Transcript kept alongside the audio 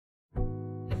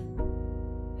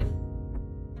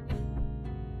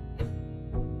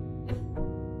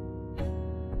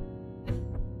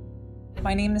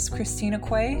My name is Christina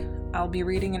Quay. I'll be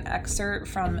reading an excerpt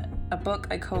from a book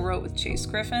I co-wrote with Chase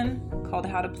Griffin called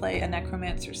How to Play a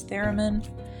Necromancer's Theremin,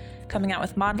 coming out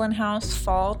with Maudlin House,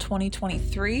 fall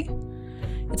 2023.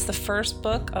 It's the first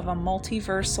book of a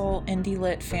multiversal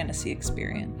indie-lit fantasy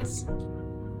experience.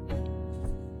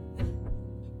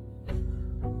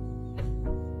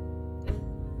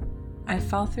 I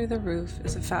fell through the roof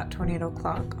as a fat tornado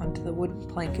clock onto the wooden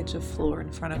plankage of floor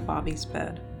in front of Bobby's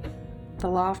bed. The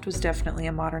loft was definitely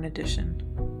a modern addition,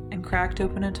 and cracked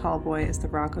open a tall boy as the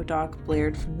Rocco dock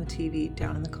blared from the TV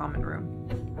down in the common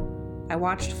room. I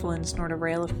watched Flynn snort a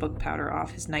rail of book powder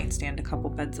off his nightstand a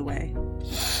couple beds away.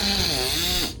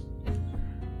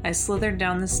 I slithered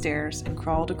down the stairs and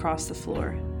crawled across the floor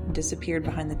and disappeared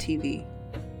behind the TV.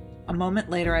 A moment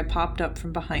later, I popped up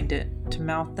from behind it to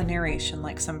mouth the narration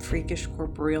like some freakish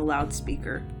corporeal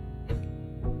loudspeaker.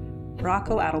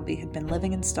 Rocco Appleby had been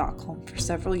living in Stockholm for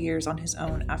several years on his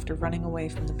own after running away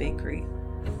from the bakery.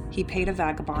 He paid a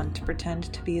vagabond to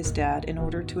pretend to be his dad in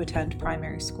order to attend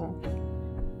primary school.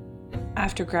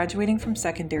 After graduating from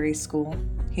secondary school,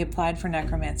 he applied for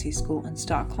necromancy school in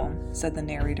Stockholm, said the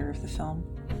narrator of the film.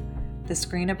 The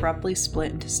screen abruptly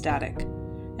split into static,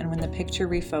 and when the picture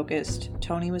refocused,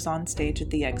 Tony was on stage at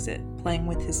the exit, playing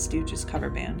with his Stooges cover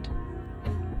band.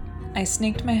 I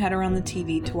snaked my head around the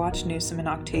TV to watch Newsom and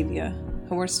Octavia,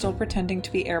 who were still pretending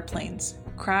to be airplanes,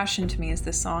 crash into me as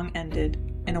the song ended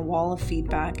in a wall of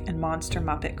feedback and monster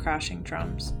Muppet crashing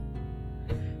drums.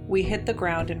 We hit the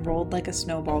ground and rolled like a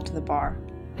snowball to the bar.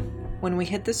 When we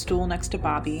hit the stool next to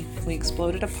Bobby, we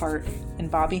exploded apart,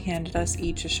 and Bobby handed us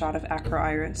each a shot of Acro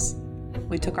Iris.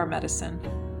 We took our medicine.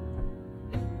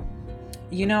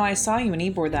 "You know, I saw you in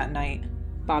Ybor that night,"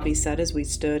 Bobby said as we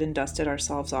stood and dusted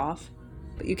ourselves off.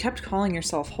 "But you kept calling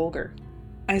yourself Holger."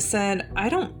 I said, "I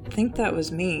don't think that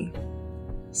was me."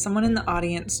 Someone in the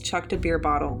audience chucked a beer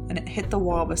bottle, and it hit the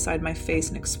wall beside my face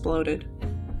and exploded.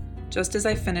 Just as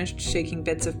I finished shaking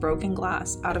bits of broken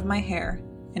glass out of my hair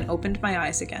and opened my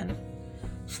eyes again,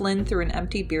 Flynn threw an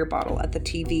empty beer bottle at the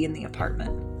TV in the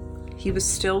apartment. He was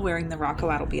still wearing the Rocco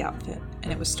Appleby outfit,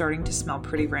 and it was starting to smell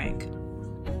pretty rank.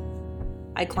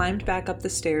 I climbed back up the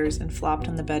stairs and flopped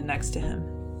on the bed next to him.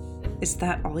 "Is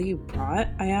that all you brought?"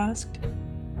 I asked.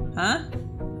 "Huh?"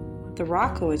 "The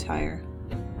Rocco attire."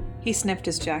 He sniffed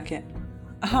his jacket.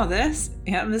 "Oh, this?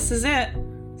 Yeah, this is it.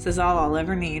 This is all I'll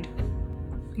ever need."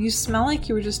 "You smell like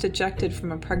you were just ejected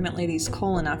from a pregnant lady's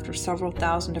colon after several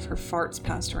thousand of her farts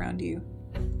passed around you."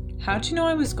 "How'd you know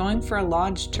I was going for a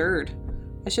lodged turd?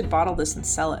 I should bottle this and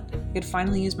sell it. I could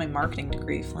finally use my marketing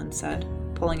degree," Flynn said,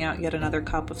 pulling out yet another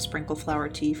cup of sprinkle flower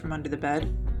tea from under the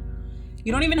bed.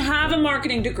 "You don't even have a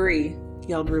marketing degree!"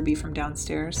 yelled Ruby from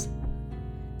downstairs.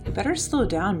 "You better slow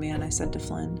down, man," I said to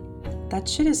Flynn. "That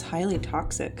shit is highly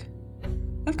toxic."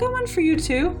 "I've got one for you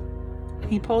too."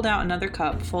 He pulled out another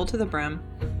cup full to the brim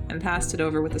and passed it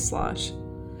over with a slosh.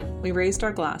 We raised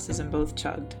our glasses and both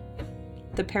chugged.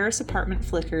 The Paris apartment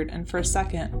flickered, and for a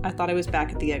second, I thought I was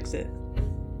back at the exit.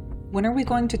 "When are we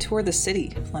going to tour the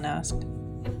city?" Flynn asked.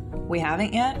 "We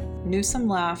haven't yet?" Newsom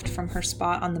laughed from her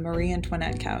spot on the Marie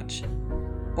Antoinette couch.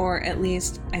 Or at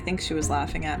least, I think she was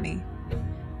laughing at me.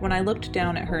 When I looked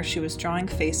down at her, she was drawing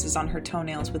faces on her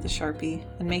toenails with a Sharpie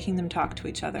and making them talk to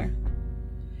each other.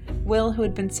 Will, who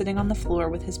had been sitting on the floor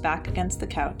with his back against the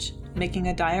couch, making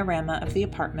a diorama of the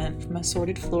apartment from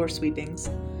assorted floor sweepings,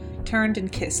 turned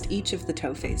and kissed each of the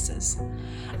toe faces.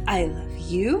 "I love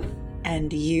you,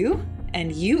 and you, and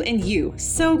you, and you.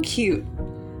 So cute."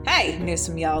 "Hey!"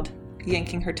 Newsom yelled,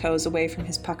 yanking her toes away from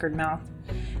his puckered mouth.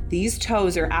 "These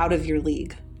toes are out of your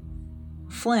league."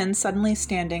 Flynn, suddenly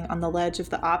standing on the ledge of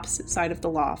the opposite side of the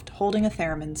loft, holding a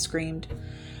theremin, screamed,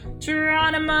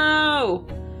 "Geronimo!"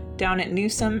 down at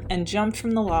Newsom and jumped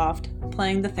from the loft,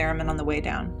 playing the theremin on the way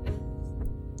down.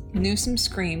 Newsom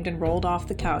screamed and rolled off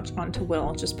the couch onto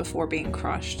Will just before being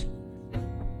crushed.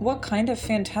 "What kind of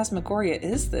phantasmagoria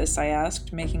is this?" I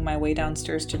asked, making my way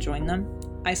downstairs to join them.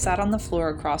 I sat on the floor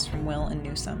across from Will and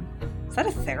Newsom. "Is that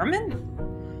a theremin?"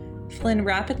 Flynn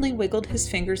rapidly wiggled his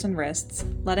fingers and wrists,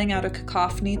 letting out a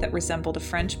cacophony that resembled a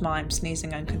French mime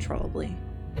sneezing uncontrollably.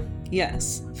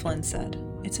 "Yes," Flynn said.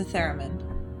 "It's a theremin.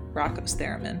 Rocco's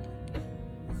theremin."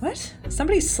 "What?"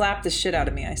 "Somebody slapped the shit out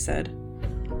of me," I said.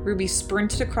 Ruby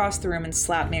sprinted across the room and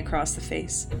slapped me across the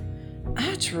face.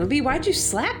 "Ouch, Ruby, why'd you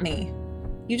slap me?"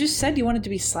 "You just said you wanted to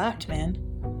be slapped, man."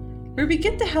 "Ruby,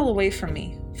 get the hell away from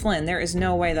me." "Flynn, there is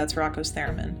no way that's Rocco's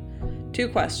theremin." "Two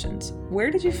questions.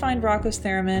 Where did you find Rocco's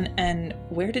theremin, and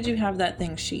where did you have that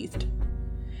thing sheathed?"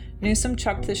 Newsom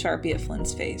chucked the Sharpie at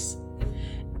Flynn's face.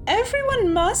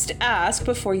 "Everyone must ask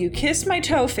before you kiss my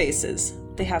toe faces.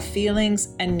 They have feelings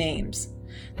and names.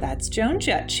 That's Joan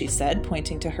Jett, she said,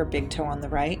 pointing to her big toe on the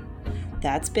right.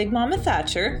 That's Big Mama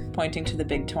Thatcher, pointing to the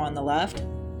big toe on the left.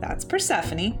 That's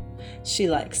Persephone. She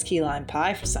likes key lime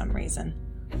pie for some reason,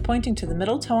 pointing to the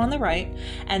middle toe on the right.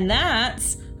 And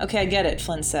that's... Okay, I get it,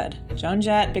 Flynn said. Joan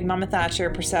Jett, Big Mama Thatcher,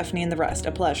 Persephone, and the rest.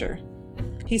 A pleasure.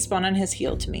 He spun on his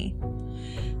heel to me.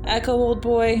 Echo, old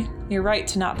boy, you're right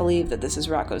to not believe that this is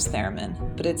Rocco's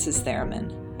Theremin, but it's his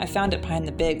Theremin. I found it behind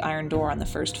the big iron door on the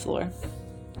first floor.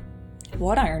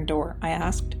 What iron door? I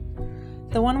asked.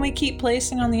 The one we keep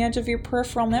placing on the edge of your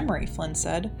peripheral memory, Flynn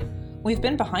said. We've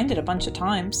been behind it a bunch of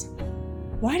times.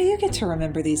 Why do you get to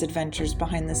remember these adventures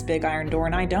behind this big iron door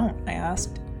and I don't? I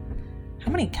asked.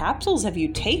 How many capsules have you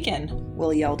taken?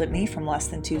 Will yelled at me from less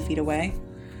than 2 feet away.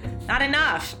 Not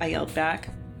enough, I yelled back.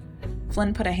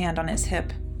 Flynn put a hand on his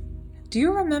hip. Do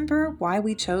you remember why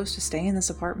we chose to stay in this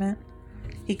apartment?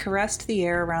 He caressed the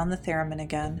air around the Theremin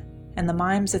again, and the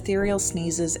mime's ethereal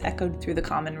sneezes echoed through the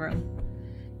common room.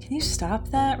 Can you stop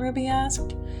that? Ruby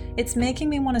asked. It's making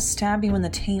me want to stab you in the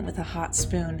taint with a hot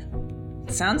spoon.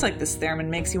 Sounds like this Theremin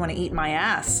makes you want to eat my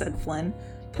ass, said Flynn,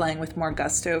 playing with more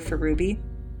gusto for Ruby.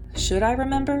 Should I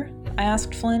remember? I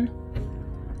asked Flynn.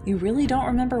 You really don't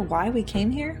remember why we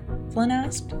came here? Flynn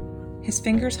asked. His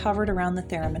fingers hovered around the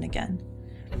Theremin again,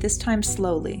 this time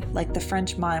slowly, like the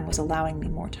French mime was allowing me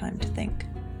more time to think.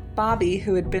 Bobby,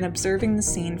 who had been observing the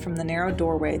scene from the narrow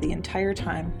doorway the entire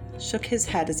time, shook his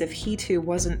head as if he too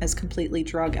wasn't as completely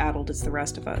drug-addled as the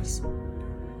rest of us.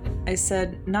 I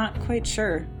said, not quite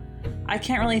sure. I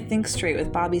can't really think straight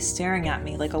with Bobby staring at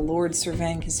me like a lord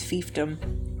surveying his fiefdom.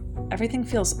 Everything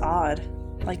feels odd,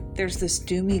 like there's this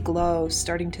doomy glow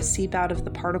starting to seep out of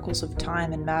the particles of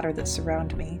time and matter that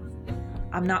surround me.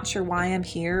 I'm not sure why I'm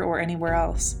here or anywhere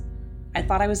else. I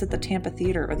thought I was at the Tampa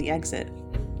Theater or the exit.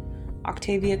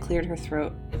 Octavia cleared her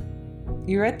throat.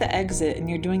 You're at the exit and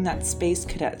you're doing that space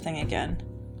cadet thing again.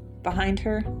 Behind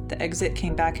her, the exit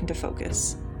came back into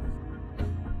focus.